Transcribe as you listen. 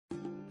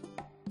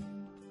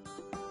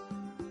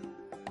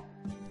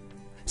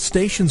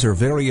Stations are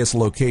various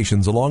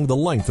locations along the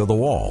length of the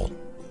wall.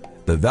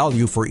 The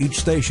value for each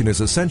station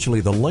is essentially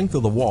the length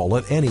of the wall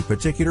at any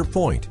particular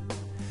point.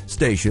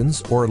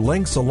 Stations, or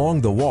lengths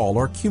along the wall,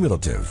 are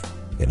cumulative.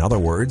 In other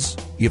words,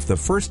 if the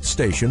first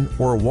station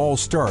or wall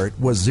start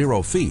was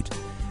 0 feet,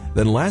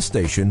 then last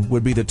station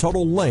would be the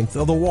total length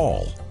of the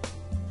wall.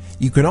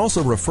 You can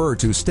also refer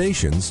to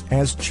stations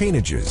as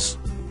chainages.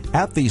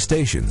 At these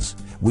stations,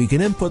 we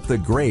can input the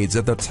grades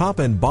at the top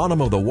and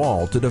bottom of the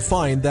wall to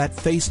define that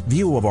face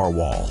view of our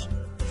wall.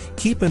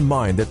 Keep in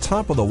mind the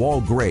top of the wall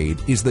grade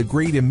is the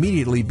grade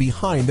immediately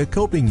behind the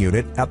coping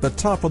unit at the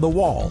top of the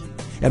wall,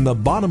 and the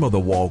bottom of the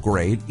wall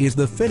grade is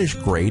the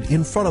finished grade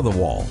in front of the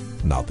wall,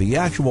 not the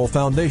actual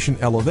foundation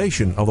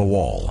elevation of the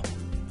wall.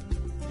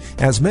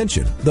 As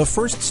mentioned, the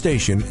first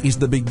station is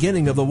the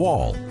beginning of the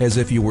wall, as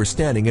if you were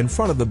standing in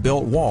front of the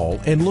built wall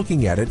and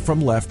looking at it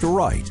from left to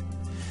right.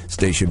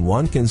 Station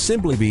 1 can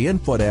simply be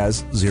input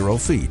as 0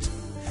 feet.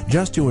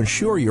 Just to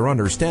ensure your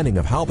understanding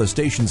of how the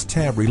Stations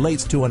tab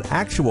relates to an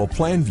actual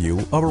plan view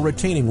of a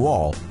retaining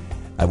wall,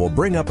 I will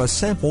bring up a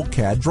sample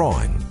CAD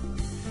drawing.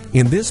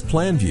 In this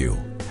plan view,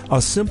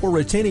 a simple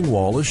retaining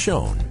wall is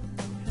shown.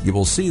 You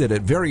will see that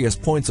at various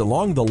points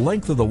along the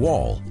length of the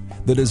wall,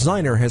 the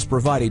designer has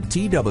provided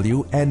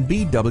TW and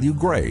BW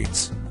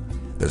grades.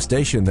 The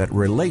stations that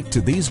relate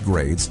to these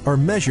grades are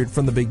measured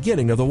from the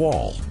beginning of the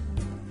wall.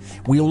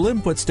 We will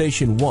input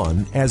Station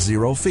 1 as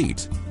 0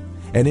 feet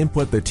and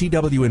input the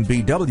TW and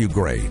BW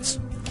grades.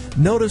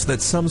 Notice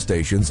that some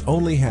stations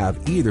only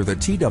have either the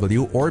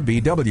TW or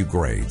BW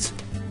grades.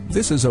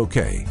 This is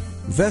okay.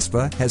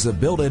 Vespa has a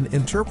built-in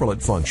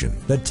interpolate function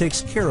that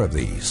takes care of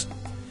these.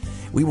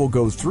 We will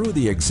go through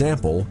the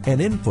example and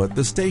input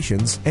the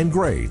stations and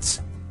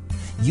grades.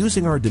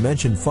 Using our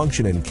dimension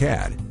function in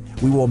CAD,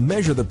 we will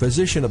measure the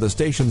position of the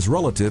stations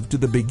relative to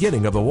the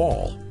beginning of the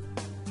wall.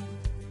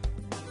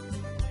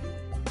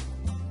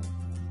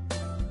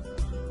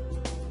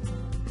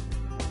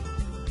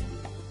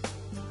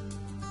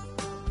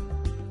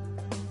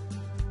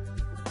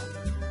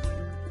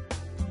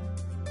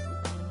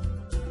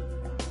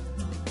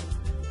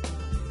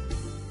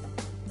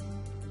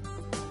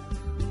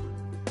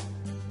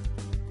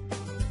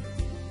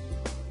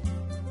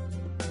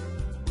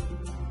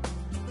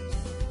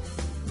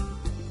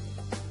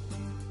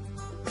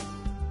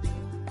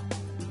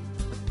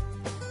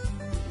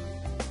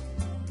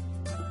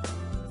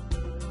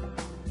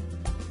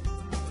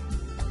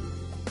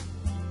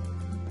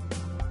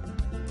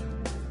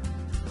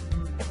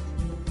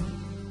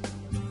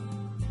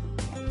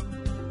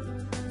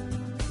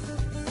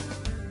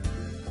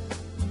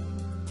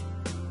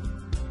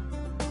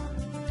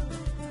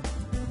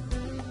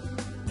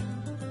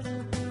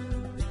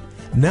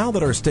 Now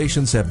that our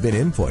stations have been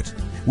input,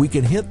 we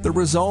can hit the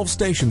Resolve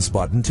Stations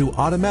button to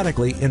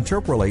automatically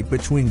interpolate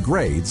between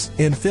grades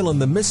and fill in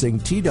the missing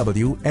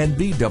TW and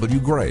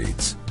BW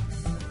grades.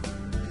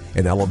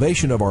 An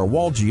elevation of our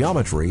wall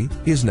geometry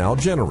is now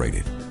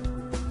generated.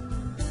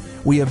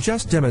 We have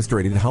just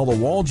demonstrated how the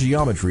wall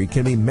geometry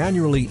can be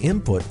manually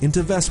input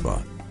into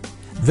Vespa.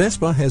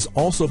 Vespa has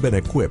also been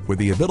equipped with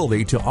the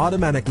ability to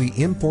automatically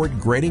import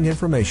grading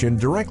information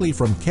directly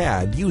from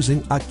CAD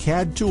using a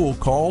CAD tool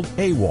called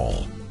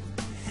AWall.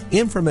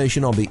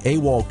 Information on the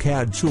AWall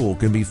CAD tool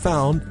can be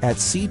found at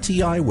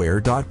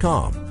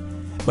ctiware.com,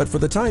 but for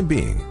the time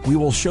being, we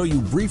will show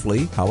you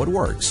briefly how it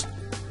works.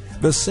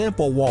 The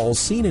sample wall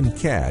seen in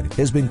CAD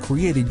has been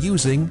created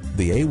using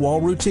the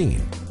AWall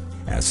routine.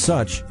 As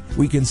such,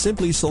 we can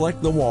simply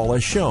select the wall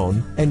as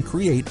shown and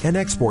create an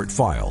export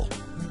file.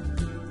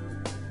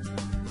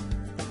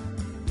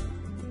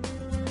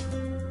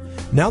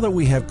 Now that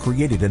we have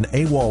created an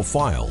AWall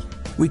file,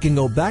 we can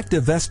go back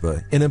to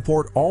Vespa and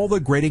import all the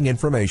grading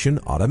information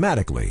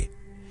automatically.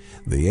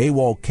 The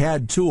AWall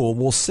CAD tool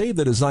will save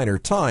the designer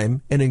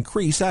time and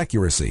increase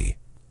accuracy.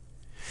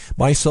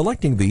 By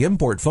selecting the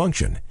import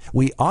function,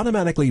 we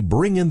automatically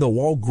bring in the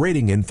wall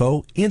grading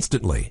info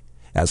instantly,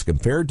 as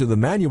compared to the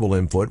manual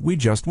input we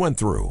just went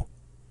through.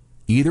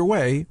 Either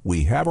way,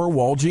 we have our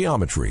wall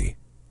geometry.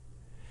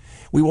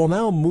 We will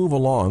now move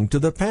along to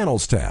the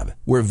Panels tab,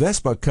 where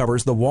Vespa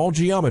covers the wall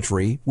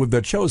geometry with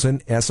the chosen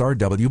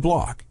SRW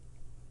block.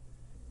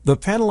 The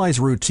Panelize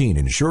routine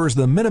ensures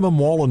the minimum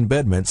wall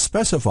embedment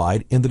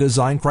specified in the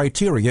design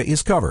criteria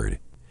is covered,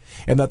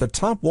 and that the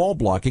top wall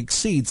block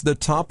exceeds the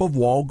top of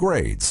wall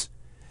grades.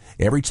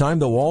 Every time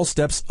the wall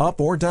steps up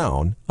or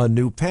down, a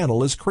new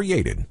panel is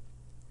created.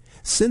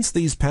 Since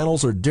these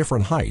panels are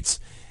different heights,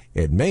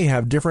 it may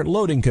have different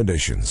loading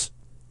conditions.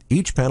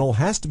 Each panel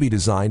has to be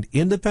designed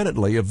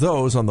independently of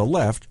those on the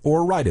left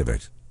or right of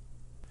it.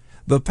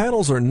 The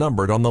panels are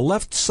numbered on the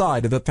left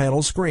side of the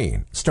panel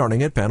screen,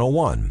 starting at panel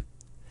 1.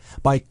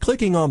 By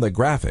clicking on the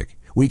graphic,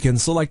 we can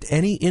select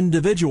any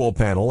individual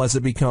panel as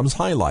it becomes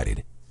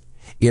highlighted.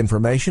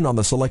 Information on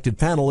the selected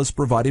panel is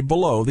provided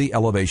below the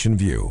elevation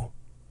view.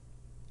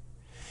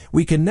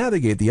 We can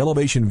navigate the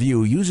elevation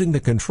view using the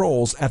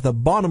controls at the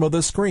bottom of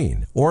the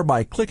screen or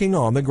by clicking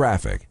on the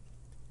graphic.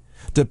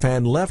 To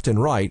pan left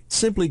and right,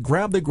 simply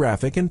grab the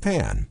graphic and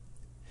pan.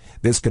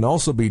 This can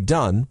also be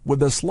done with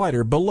the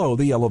slider below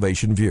the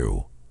elevation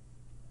view.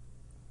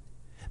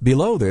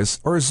 Below this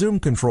are zoom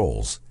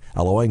controls,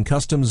 allowing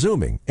custom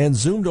zooming and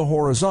zoom to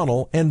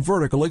horizontal and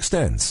vertical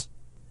extents.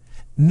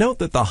 Note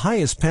that the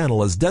highest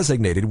panel is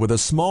designated with a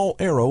small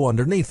arrow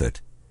underneath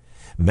it.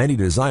 Many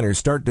designers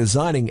start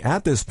designing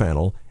at this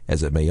panel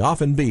as it may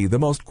often be the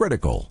most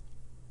critical.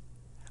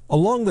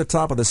 Along the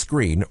top of the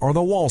screen are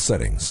the wall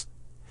settings.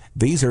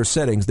 These are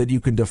settings that you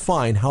can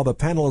define how the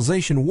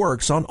panelization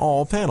works on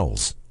all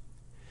panels.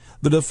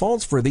 The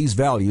defaults for these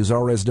values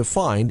are as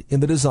defined in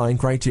the design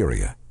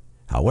criteria.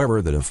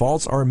 However, the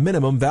defaults are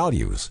minimum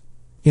values.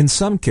 In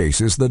some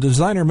cases, the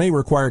designer may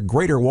require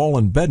greater wall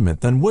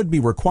embedment than would be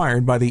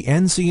required by the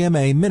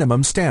NCMA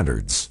minimum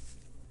standards.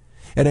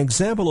 An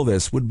example of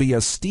this would be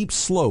a steep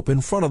slope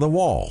in front of the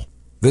wall.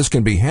 This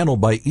can be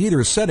handled by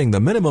either setting the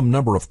minimum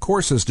number of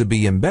courses to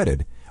be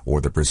embedded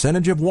or the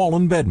percentage of wall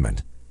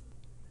embedment.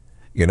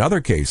 In other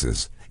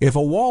cases, if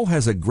a wall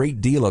has a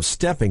great deal of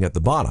stepping at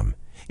the bottom,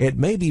 it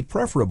may be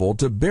preferable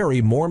to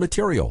bury more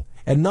material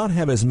and not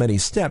have as many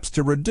steps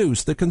to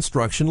reduce the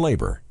construction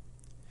labor.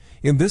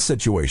 In this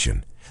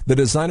situation, the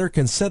designer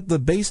can set the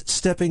base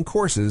stepping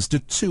courses to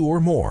 2 or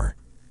more.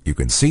 You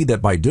can see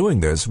that by doing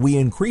this, we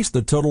increase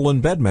the total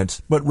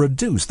embedment but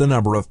reduce the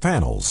number of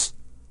panels.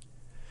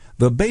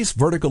 The base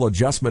vertical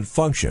adjustment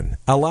function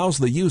allows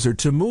the user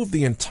to move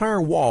the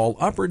entire wall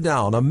up or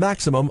down a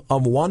maximum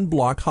of 1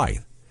 block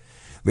height.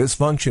 This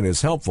function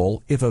is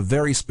helpful if a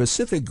very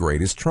specific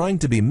grade is trying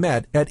to be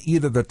met at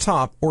either the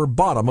top or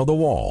bottom of the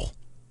wall.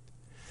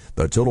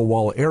 The total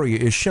wall area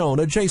is shown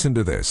adjacent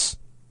to this.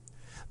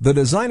 The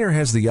designer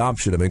has the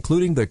option of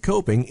including the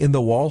coping in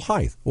the wall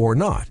height or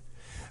not.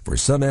 For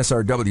some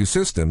SRW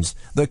systems,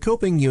 the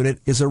coping unit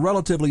is a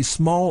relatively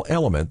small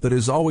element that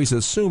is always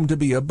assumed to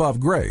be above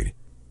grade.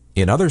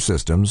 In other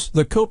systems,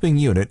 the coping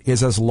unit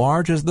is as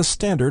large as the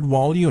standard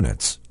wall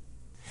units,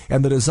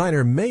 and the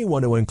designer may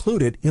want to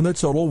include it in the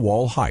total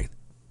wall height.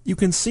 You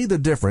can see the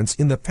difference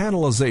in the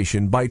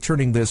panelization by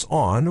turning this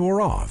on or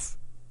off.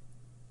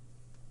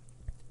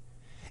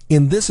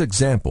 In this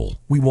example,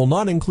 we will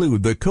not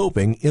include the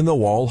coping in the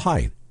wall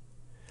height.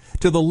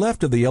 To the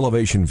left of the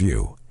elevation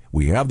view,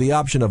 we have the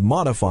option of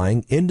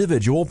modifying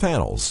individual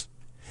panels.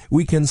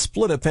 We can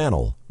split a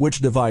panel, which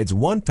divides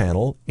one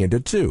panel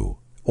into 2,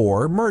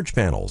 or merge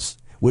panels,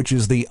 which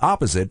is the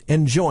opposite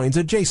and joins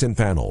adjacent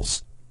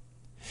panels.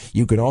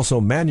 You can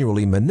also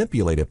manually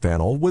manipulate a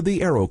panel with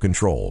the arrow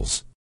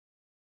controls.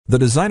 The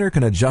designer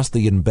can adjust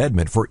the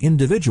embedment for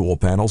individual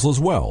panels as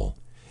well.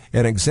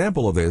 An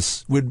example of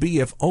this would be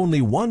if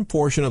only one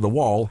portion of the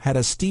wall had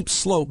a steep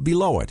slope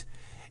below it,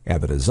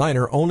 and the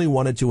designer only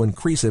wanted to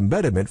increase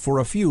embedment for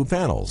a few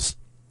panels.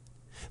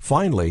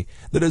 Finally,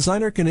 the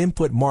designer can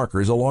input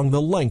markers along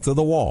the length of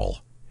the wall.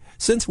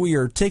 Since we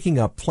are taking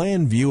a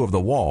plan view of the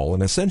wall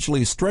and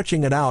essentially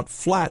stretching it out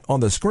flat on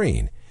the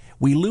screen,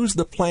 we lose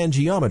the plan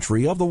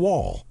geometry of the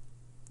wall.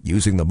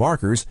 Using the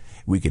markers,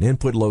 we can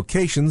input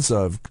locations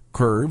of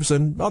curves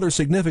and other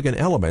significant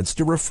elements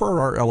to refer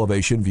our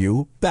elevation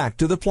view back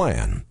to the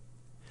plan.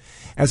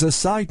 As a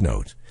side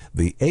note,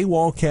 the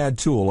AWall CAD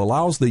tool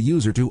allows the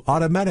user to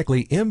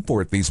automatically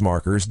import these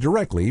markers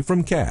directly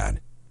from CAD.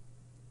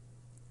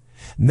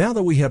 Now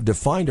that we have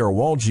defined our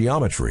wall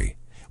geometry,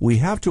 we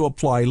have to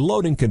apply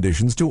loading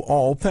conditions to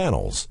all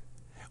panels.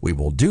 We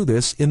will do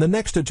this in the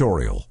next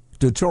tutorial,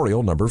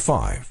 tutorial number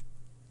 5.